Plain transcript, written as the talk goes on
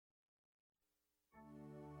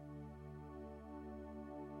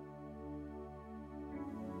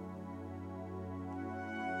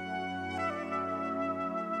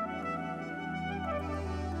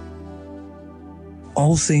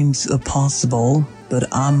all things are possible, but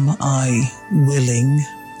am I willing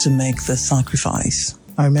to make the sacrifice?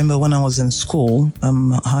 I remember when I was in school,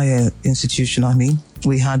 higher institution,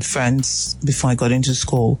 we had friends before I got into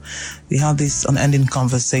school. We had these unending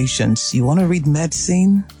conversations. You want to read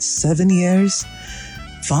medicine? 7 years.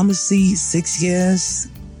 Pharmacy? 6 years.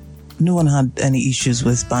 No one had any issues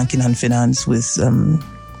with banking and finance, with,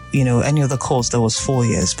 any other course that was 4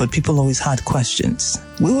 years, but people always had questions.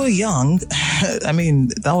 We were young.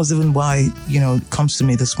 That was even why, it comes to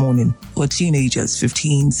me this morning. We're teenagers,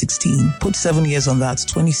 15, 16. Put 7 years on that,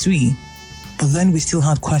 23. But then we still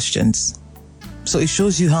had questions. So it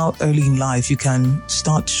shows you how early in life you can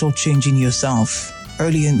start shortchanging yourself.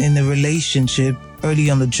 Early in a relationship, early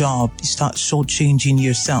on the job, you start shortchanging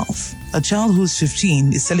yourself. A child who's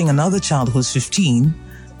 15 is telling another child who's 15,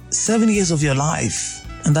 7 years of your life.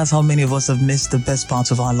 And that's how many of us have missed the best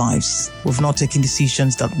part of our lives. We've not taken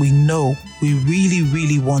decisions that we know we really,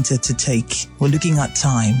 really wanted to take. We're looking at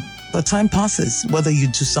time. But time passes. Whether you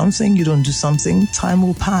do something, you don't do something, time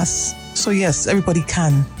will pass. So yes, everybody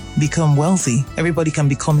can become wealthy. Everybody can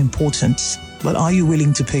become important. But are you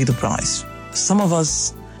willing to pay the price? Some of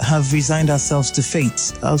us have resigned ourselves to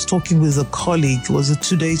fate. I was talking with a colleague, was it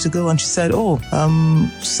 2 days ago? And she said,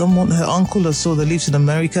 her uncle or so that lives in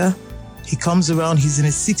America, he comes around, he's in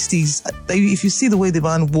his 60s. If you see the way the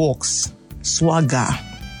man walks, swagger,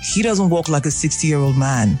 he doesn't walk like a 60-year-old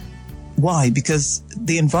man. Why? Because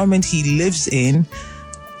the environment he lives in,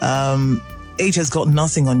 age has got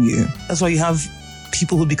nothing on you. That's why you have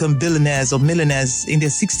people who become billionaires or millionaires in their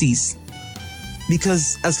 60s.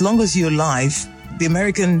 Because as long as you're alive, the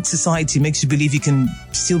American society makes you believe you can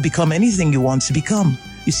still become anything you want to become.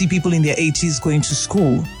 You see people in their 80s going to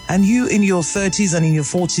school, and you in your 30s and in your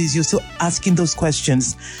 40s, you're still asking those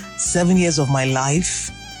questions. 7 years of my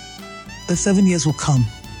life, the 7 years will come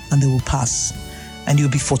and they will pass, and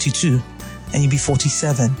you'll be 42 and you'll be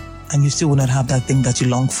 47 and you still will not have that thing that you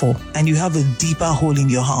long for. And you have a deeper hole in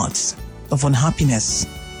your heart of unhappiness,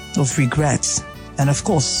 of regret, and of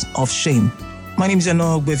course, of shame. My name is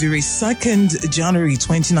Enoch Bevere, 2nd January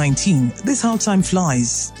 2019. This is how time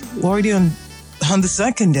flies. We're already on the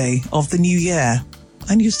second day of the new year,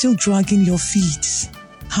 and you're still dragging your feet.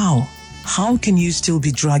 How? How can you still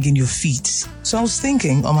be dragging your feet? So I was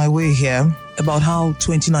thinking on my way here about how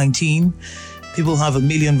 2019, people have a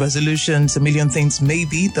million resolutions, a million things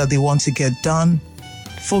maybe that they want to get done.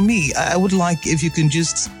 For me, I would like if you can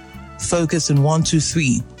just focus on 1, 2,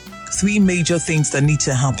 3. 3 major things that need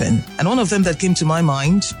to happen. And one of them that came to my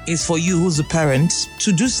mind is for you who's a parent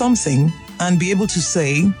to do something and be able to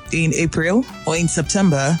say in April or in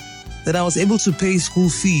September that I was able to pay school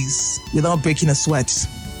fees without breaking a sweat.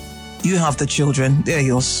 You have the children, they're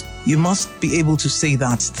yours. You must be able to say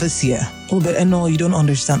that this year. Oh, but no, you don't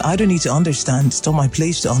understand. I don't need to understand. It's not my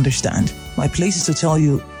place to understand. My place is to tell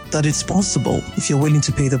you that it's possible if you're willing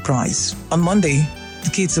to pay the price. On Monday, the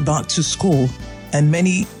kids are back to school and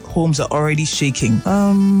many homes are already shaking.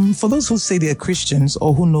 For those who say they're Christians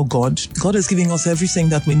or who know God, God is giving us everything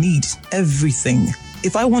that we need. Everything.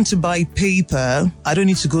 If I want to buy paper, I don't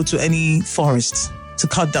need to go to any forest to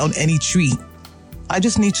cut down any tree. I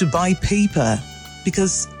just need to buy paper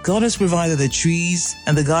because God has provided the trees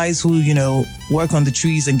and the guys who, work on the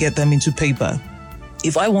trees and get them into paper.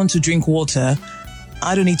 If I want to drink water,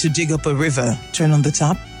 I don't need to dig up a river, turn on the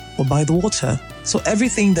tap, or buy the water. So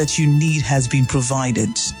everything that you need has been provided.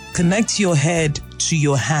 Connect your head to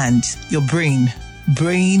your hand, your brain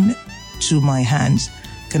to my hand.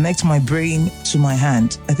 Connect my brain to my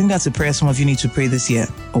hand. I think that's a prayer some of you need to pray this year.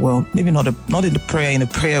 Well, maybe not in a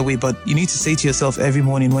prayer way, but you need to say to yourself every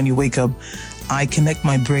morning when you wake up, I connect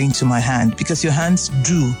my brain to my hand, because your hands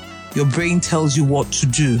do. Your brain tells you what to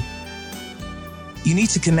do. You need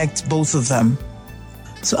to connect both of them.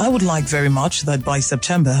 So I would like very much that by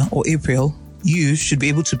September or April, you should be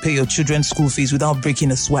able to pay your children's school fees without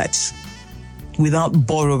breaking a sweat, without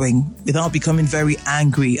borrowing, without becoming very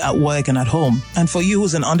angry at work and at home. And for you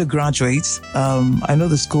who's an undergraduate, I know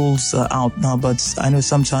the schools are out now, but I know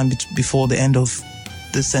sometime before the end of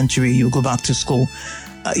the century, you'll go back to school.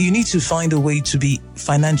 You need to find a way to be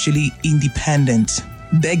financially independent.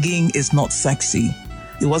 Begging is not sexy.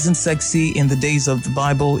 It wasn't sexy in the days of the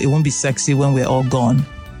Bible. It won't be sexy when we're all gone.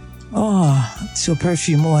 Oh, it's your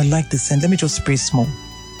perfume. Oh, I like the scent. Let me just spray small.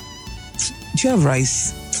 Do you have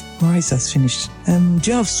rice? My rice has finished. Do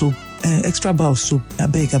you have soup? Extra bar of soup. I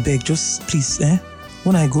beg, just please.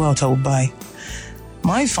 When I go out, I will buy.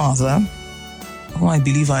 My father, who I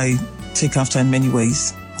believe I take after in many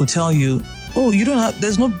ways, will tell you, oh, you don't have,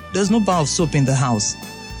 there's no bar of soap in the house.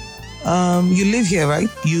 You live here, right?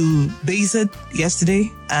 You bathed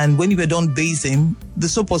yesterday, and when you were done bathing, the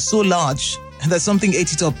soap was so large that something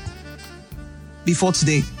ate it up before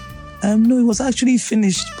today. No, it was actually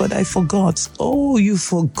finished, but I forgot. Oh, you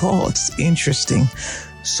forgot. Interesting.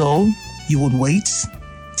 So you would wait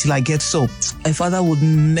till I get soap. My father would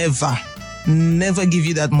never give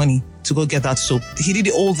you that money to go get that soap. He did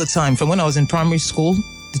it all the time. From when I was in primary school,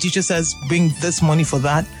 the teacher says, bring this money for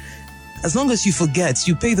that. As long as you forget,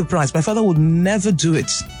 you pay the price. My father would never do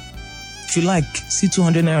it. If you like, see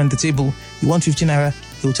 200 naira on the table, you want 50 naira,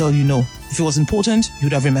 he'll tell you no. If it was important, you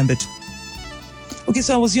would have remembered. Okay,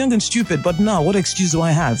 so I was young and stupid, but now what excuse do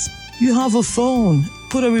I have? You have a phone.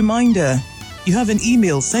 Put a reminder. You have an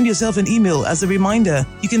email. Send yourself an email as a reminder.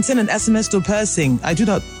 You can send an SMS to a person. I do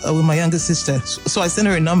that with my younger sister. So I send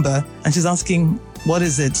her a number and she's asking, what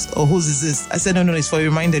is it? Or whose is this? I said, no, it's for a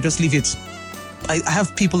reminder. Just leave it. I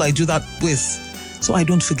have people I do that with, so I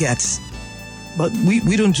don't forget. But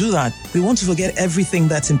we don't do that. We want to forget everything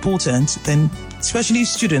that's important, then especially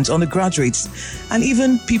students, undergraduates, and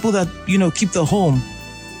even people that, keep the home.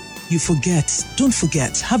 You forget. Don't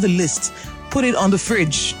forget. Have a list. Put it on the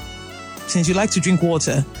fridge. Since you like to drink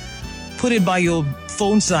water, put it by your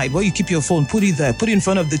phone side, where you keep your phone. Put it there. Put it in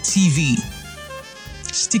front of the TV.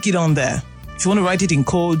 Stick it on there. If you want to write it in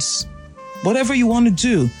codes, whatever you want to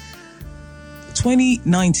do.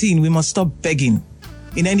 2019, we must stop begging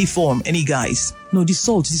in any form, any guise. No, the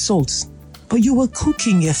salt. But you were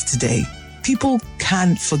cooking yesterday. People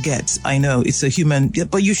can forget. I know it's a human,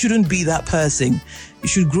 but you shouldn't be that person. You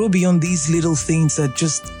should grow beyond these little things that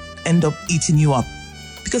just end up eating you up,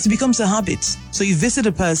 because it becomes a habit. So you visit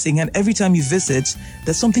a person, and every time you visit,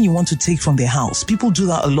 there's something you want to take from their house. People do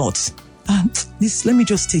that a lot. Let me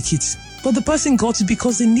just take it. But the person got it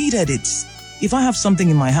because they needed it. If I have something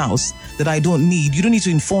in my house that I don't need, you don't need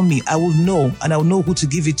to inform me. I will know, and I will know who to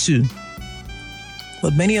give it to.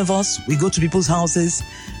 But many of us, we go to people's houses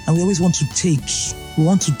and we always want to take. We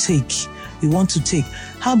want to take.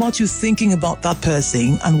 How about you thinking about that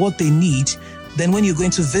person and what they need? Then when you're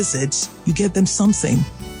going to visit, you get them something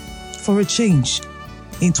for a change.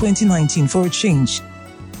 In 2019, for a change.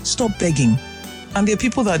 Stop begging. And there are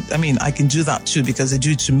people that, I can do that too because they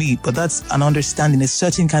do it to me, but that's an understanding, a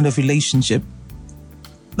certain kind of relationship.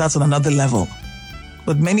 That's on another level.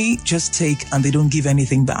 But many just take and they don't give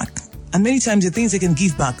anything back. And many times the things they can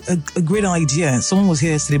give back, a great idea. Someone was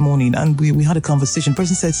here yesterday morning and we had a conversation.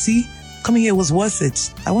 Person said, see, coming here was worth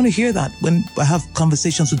it. I want to hear that when I have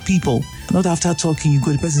conversations with people. Not after talking, you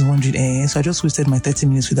go, the person's wondering, so I just wasted my 30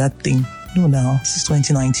 minutes with that thing. No, now, this is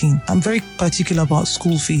 2019. I'm very particular about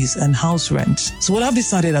school fees and house rent. So what I've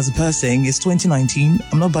decided as a person is 2019,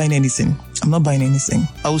 I'm not buying anything.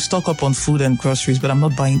 I will stock up on food and groceries, but I'm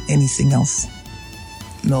not buying anything else.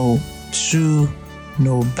 No shoe,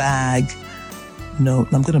 no bag. No,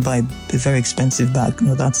 I'm going to buy a very expensive bag.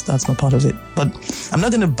 No, that's not part of it. But I'm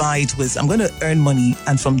not going to buy it I'm going to earn money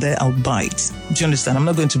and from there I'll buy it. Do you understand? I'm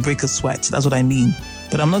not going to break a sweat. That's what I mean.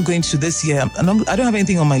 But I'm not going to this year. I don't have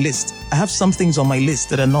anything on my list. I have some things on my list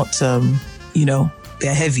that are not,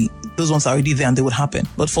 they're heavy. Those ones are already there and they would happen.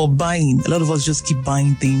 But for buying, a lot of us just keep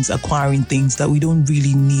buying things, acquiring things that we don't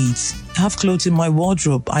really need. I have clothes in my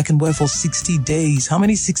wardrobe I can wear for 60 days. How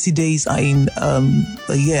many 60 days are in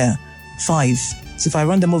a year? 5. So if I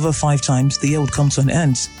run them over 5 times, the year would come to an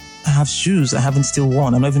end. I have shoes I haven't still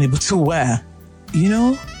worn. I'm not even able to wear. There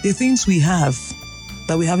are things we have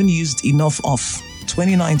that we haven't used enough of.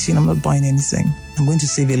 2019, I'm not buying anything. I'm going to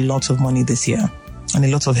save a lot of money this year and a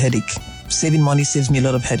lot of headache. Saving money saves me a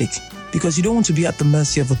lot of headache because you don't want to be at the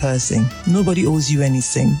mercy of a person. Nobody owes you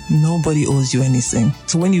anything.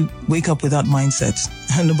 So when you wake up with that mindset,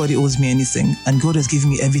 nobody owes me anything and God has given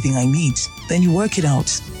me everything I need, then you work it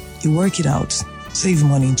out. Save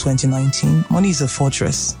money in 2019. Money is a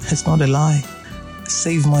fortress. It's not a lie.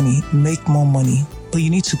 Save money, make more money, but you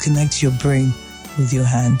need to connect your brain with your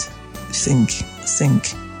hand.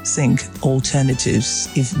 Think alternatives.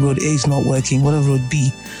 If road A is not working, what of road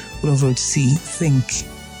B? What of road C? Think.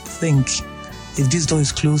 If this door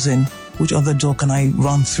is closing, which other door can I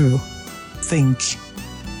run through? Think.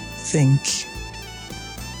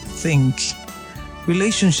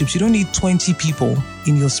 Relationships, you don't need 20 people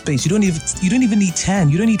in your space. You don't even need 10.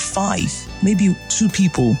 You don't need 5. Maybe 2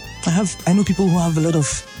 people. I know people who have a lot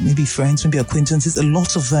of maybe friends, maybe acquaintances, a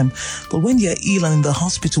lot of them. But when they're ill and in the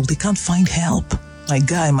hospital, they can't find help. My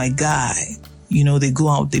guy. They go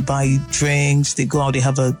out, they buy drinks, they go out, they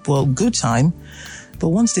have a good time. But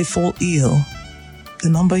once they fall ill, the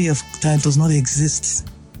number you have dialed does not exist.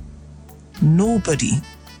 Nobody.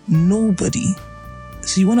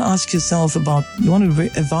 So you want to ask yourself you want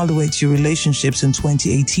to evaluate your relationships in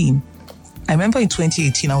 2018. I remember in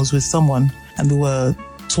 2018, I was with someone and we were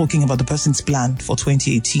talking about the person's plan for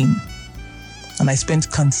 2018. And I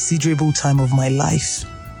spent considerable time of my life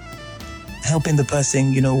helping the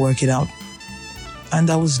person, work it out. And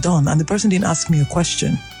I was done. And the person didn't ask me a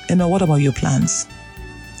question. What about your plans?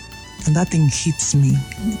 And that thing hits me.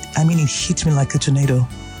 It hit me like a tornado.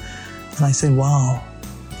 And I said, wow.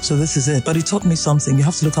 So this is it. But it taught me something. You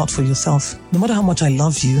have to look out for yourself. No matter how much I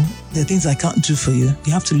love you, there are things I can't do for you.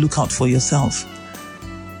 You have to look out for yourself.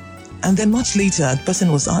 And then much later, the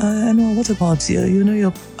person was, what about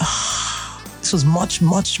you? This was much,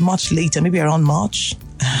 much, much later, maybe around March.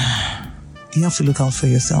 You have to look out for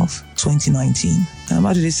yourself. 2019. And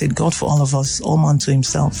what did they say? God for all of us, all man to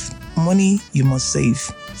himself. Money, you must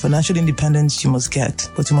save. Financial independence, you must get.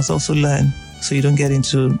 But you must also learn so you don't get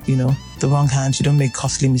into, the wrong hands. You don't make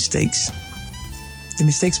costly mistakes. The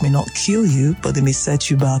mistakes may not kill you, but they may set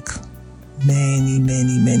you back many,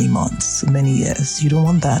 many, many months, many years. You don't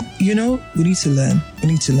want that. We need to learn.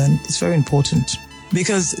 It's very important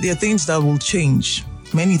because there are things that will change.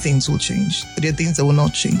 Many things will change, but there are things that will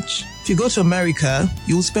not change. If you go to America,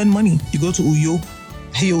 you will spend money. You go to Uyo,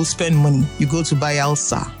 you will spend money. You go to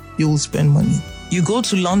Bayelsa, you will spend money. You go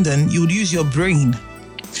to London, you would use your brain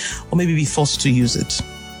or maybe be forced to use it.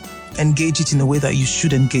 Engage it in a way that you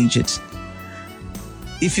should engage it.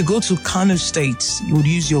 If you go to Kano State, you would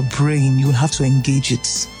use your brain. You would have to engage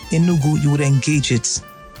it. Enugu, you would engage it.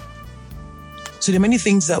 So there are many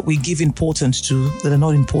things that we give importance to that are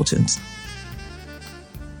not important.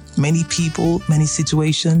 Many people, many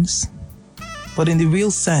situations. But in the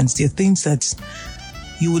real sense, there are things that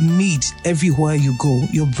you would need everywhere you go.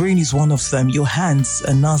 Your brain is one of them. Your hands,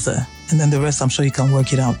 another. And then the rest, I'm sure you can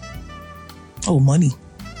work it out. Oh, money.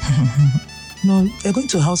 No, they're going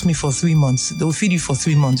to house me for 3 months. They'll feed you for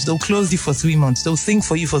 3 months. They'll clothe you for 3 months. They'll think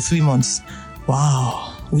for you for 3 months.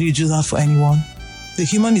 Wow. Would you do that for anyone? The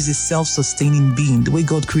human is a self-sustaining being. The way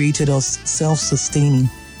God created us, self-sustaining.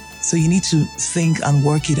 So you need to think and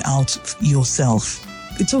work it out yourself.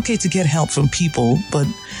 It's okay to get help from people, but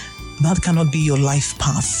that cannot be your life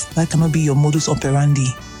path. That cannot be your modus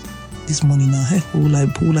operandi. This money now, who like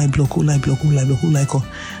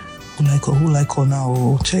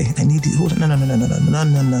now? I need it. No.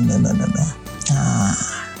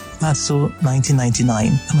 That's so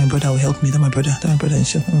 1999. And my brother will help me. That my brother, and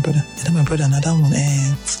sure, my brother. That my brother, another one,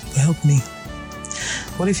 will help me.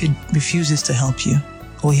 What if he refuses to help you?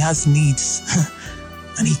 Or he has needs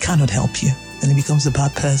and he cannot help you? Then he becomes a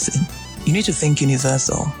bad person. You need to think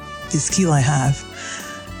universal. The skill I have,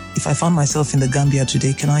 if I found myself in the Gambia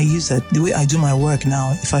today, can I use it? The way I do my work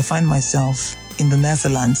now, if I find myself in the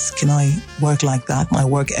Netherlands, can I work like that? My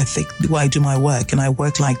work ethic, the way I do my work, can I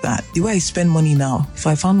work like that? The way I spend money now, if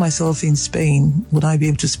I found myself in Spain, would I be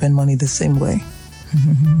able to spend money the same way?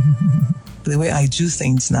 The way I do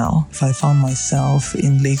things now, if I found myself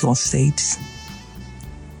in Lagos State,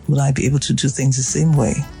 would I be able to do things the same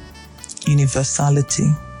way?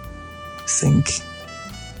 Universality. Think.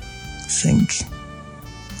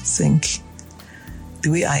 The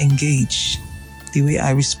way I engage, the way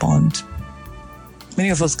I respond. Many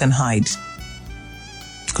of us can hide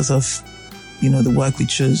because of, the work we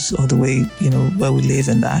choose or the way, where we live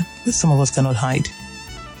and that. But some of us cannot hide.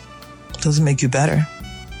 It doesn't make you better.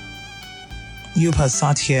 Job has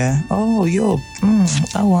sat here. Oh, Job,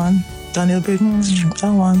 that one. Daniel Break,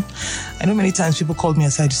 that one. I know many times people called me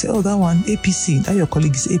aside to say, oh, that one, APC. That your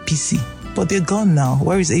colleague is APC. But they're gone now.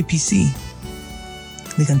 Where is APC?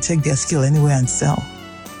 They can take their skill anywhere and sell.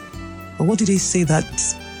 But what did they say that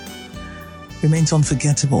remains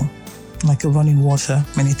unforgettable? Like a running water,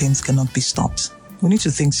 many things cannot be stopped. We need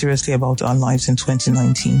to think seriously about our lives in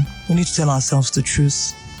 2019. We need to tell ourselves the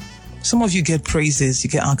truth. Some of you get praises, you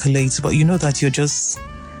get accolades, but you know that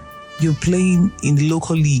you're playing in the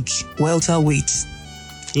local league, welterweight,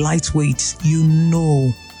 lightweight,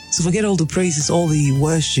 So forget all the praises, all the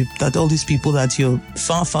worship that all these people that you're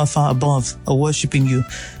far, far, far above are worshiping you.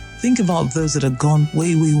 Think about those that have gone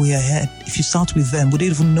way, way, way ahead. If you start with them, would they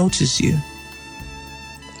even notice you?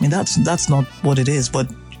 I mean, that's not what it is,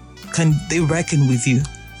 but can they reckon with you?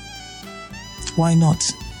 Why not?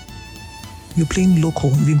 You're playing local.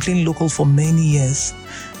 You've been playing local for many years.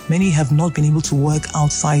 Many have not been able to work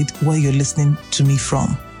outside where you're listening to me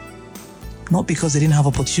from. Not because they didn't have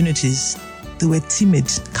opportunities. They were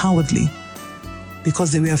timid, cowardly,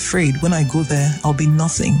 because they were afraid when I go there, I'll be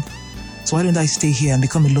nothing. So why don't I stay here and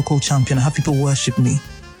become a local champion and have people worship me?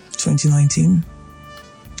 2019,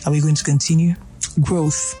 are we going to continue?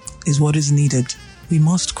 Growth is what is needed. We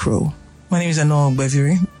must grow. My name is Anoa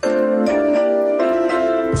Ogbeviri.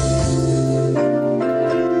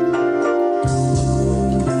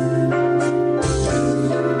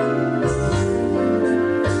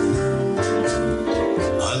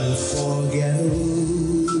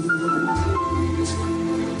 unforgettable.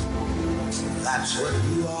 That's what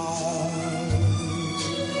you are.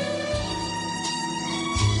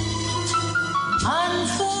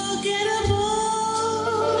 Unforgettable,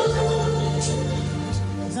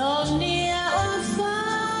 though near or far.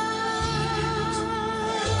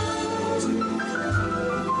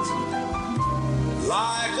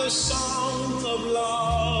 Like a song of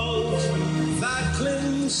love that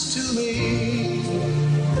clings to me.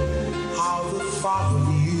 How the thought of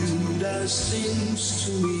you does things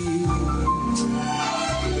to me.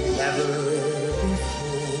 Never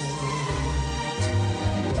before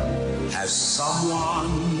has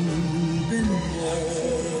someone been more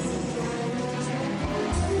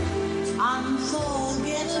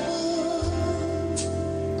Unforgettable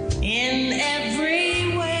in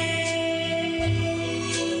every way.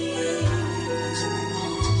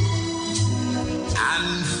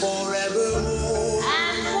 and forevermore.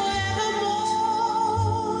 And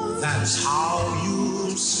forevermore, That's how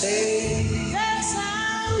you'll stay. that's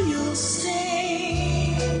how you'll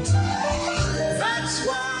stay. That's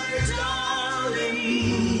why,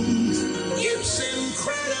 darling, it's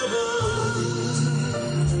incredible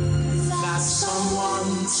that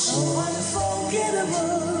someone so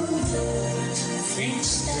unforgettable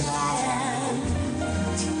Thinks that I am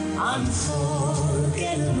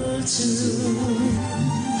unforgettable too.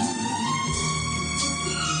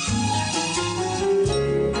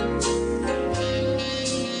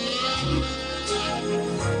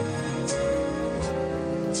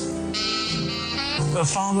 A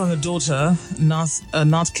father and a daughter,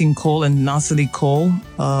 Nat King Cole and Natalie Cole,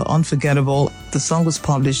 Unforgettable. The song was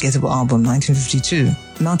published Unforgettable album 1952.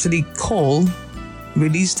 Natalie Cole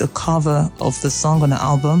released a cover of the song on the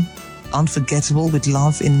album Unforgettable with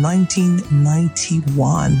Love in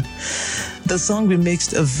 1991. The song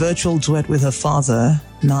remixed a virtual duet with her father,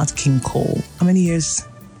 Nat King Cole. How many years?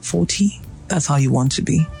 40? That's how you want to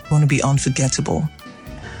be. You want to be unforgettable.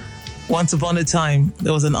 Once upon a time,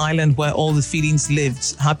 there was an island where all the feelings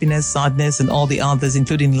lived, happiness, sadness, and all the others,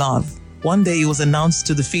 including love. One day it was announced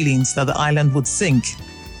to the feelings that the island would sink.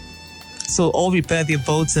 So all repaired their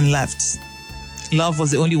boats and left. Love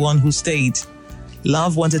was the only one who stayed.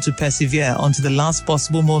 Love wanted to persevere until the last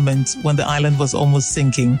possible moment when the island was almost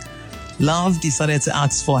sinking. Love decided to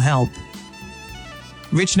ask for help.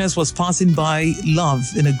 Richness was passing by Love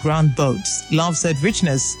in a grand boat. Love said,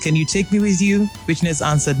 "Richness, can you take me with you?" Richness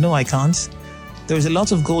answered, "No, I can't. There is a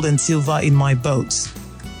lot of gold and silver in my boat.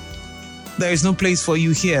 There is no place for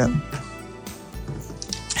you here."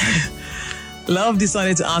 Love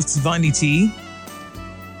decided to ask Vanity,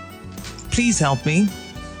 "Please help me."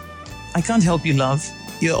 "I can't help you, Love.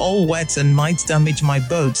 You're all wet and might damage my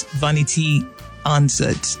boat," Vanity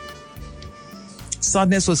answered.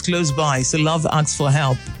 Sadness was close by, so Love asked for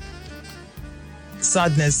help.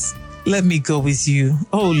 "Sadness, let me go with you."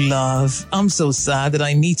 "Oh, Love, I'm so sad that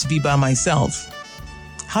I need to be by myself."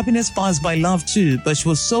 Happiness passed by Love too, but she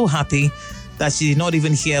was so happy that she did not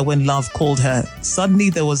even hear when Love called her.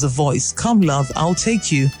 Suddenly there was a voice, "Come, Love, I'll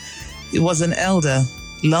take you." It was an elder.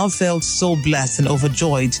 Love felt so blessed and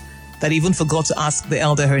overjoyed that he even forgot to ask the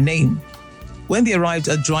elder her name. When they arrived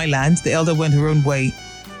at dry land, the elder went her own way.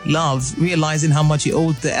 Love, realizing how much he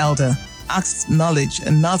owed the elder, asked Knowledge,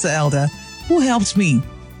 another elder, "Who helped me?"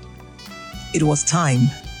 "It was Time,"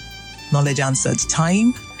 Knowledge answered.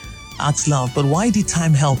 "Time?" asked Love, "But why did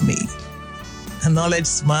Time help me?" And Knowledge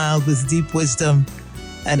smiled with deep wisdom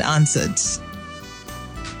and answered.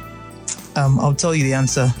 I'll tell you the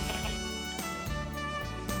answer.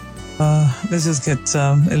 Let's just get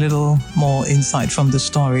a little more insight from the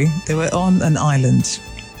story. They were on an island.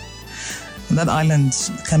 And that island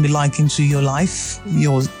can be likened to your life,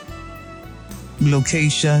 your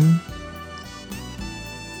location.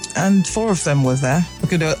 And four of them were there.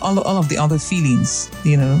 Okay, there were all of the other feelings,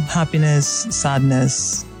 happiness,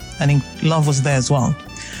 sadness, and love was there as well.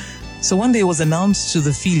 So one day it was announced to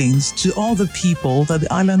the feelings, to all the people, that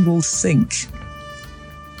the island will sink.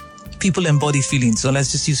 People embody feelings, so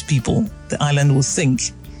let's just use people. The island will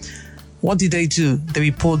sink. What did they do? They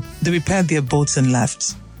repaired their boats and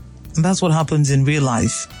left. And that's what happens in real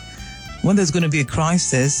life. When there's going to be a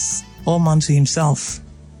crisis, all man to himself.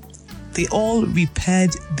 They all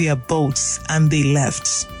repaired their boats and they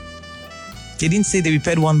left. They didn't say they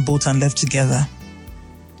repaired one boat and left together.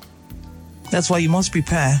 That's why you must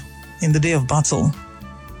prepare in the day of battle.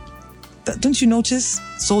 Don't you notice?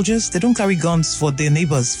 Soldiers, they don't carry guns for their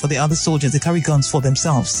neighbors, for the other soldiers. They carry guns for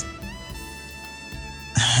themselves.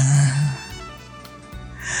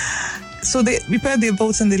 So they repaired their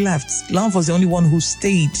boats and they left. Love was the only one who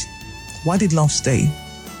stayed. Why did Love stay?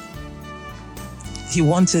 He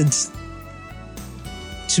wanted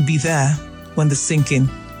to be there when the sinking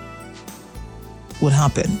would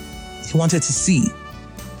happen. He wanted to see.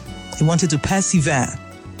 He wanted to persevere.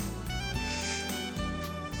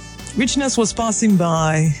 Richness was passing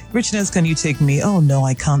by. Richness, can you take me? Oh, no,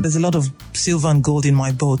 I can't. There's a lot of silver and gold in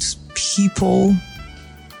my boat. People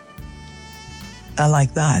are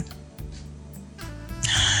like that.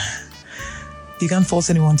 You can't force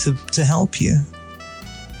anyone to help you.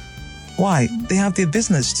 Why? They have their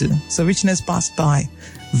business too. So richness passed by.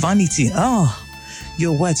 Vanity. Oh,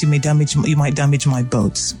 you're wet. You might damage my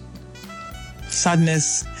boat.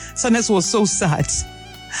 Sadness was so sad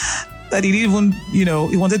that he didn't even,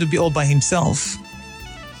 he wanted to be all by himself.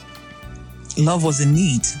 Love was in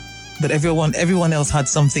need, but everyone else had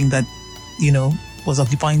something that, was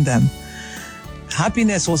occupying them.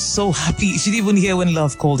 Happiness was so happy. She didn't even hear when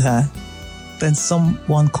love called her. Then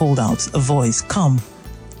someone called out, a voice, come,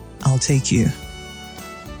 I'll take you.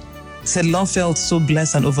 Said love felt so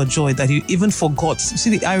blessed and overjoyed that he even forgot.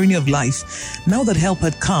 See the irony of life. Now that help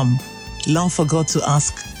had come, love forgot to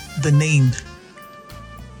ask the name.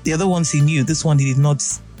 The other ones he knew, this one he did not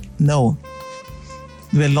know.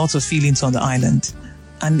 There were lots of feelings on the island.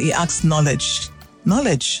 And he asked knowledge.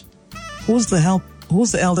 Knowledge, who's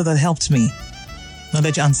the elder that helped me?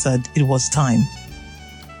 Knowledge answered, it was time.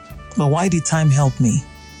 But why did time help me?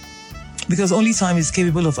 Because only time is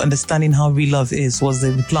capable of understanding how real love is, was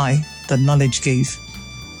the reply that knowledge gave.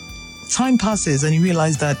 Time passes and you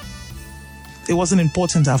realize that it wasn't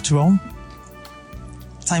important after all.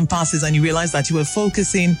 Time passes and you realize that you were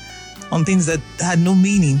focusing on things that had no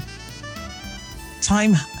meaning.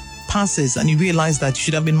 Time passes and you realize that you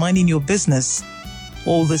should have been minding your business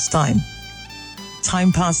all this time.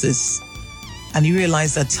 Time passes and you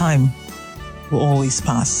realize that time will always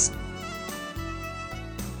pass.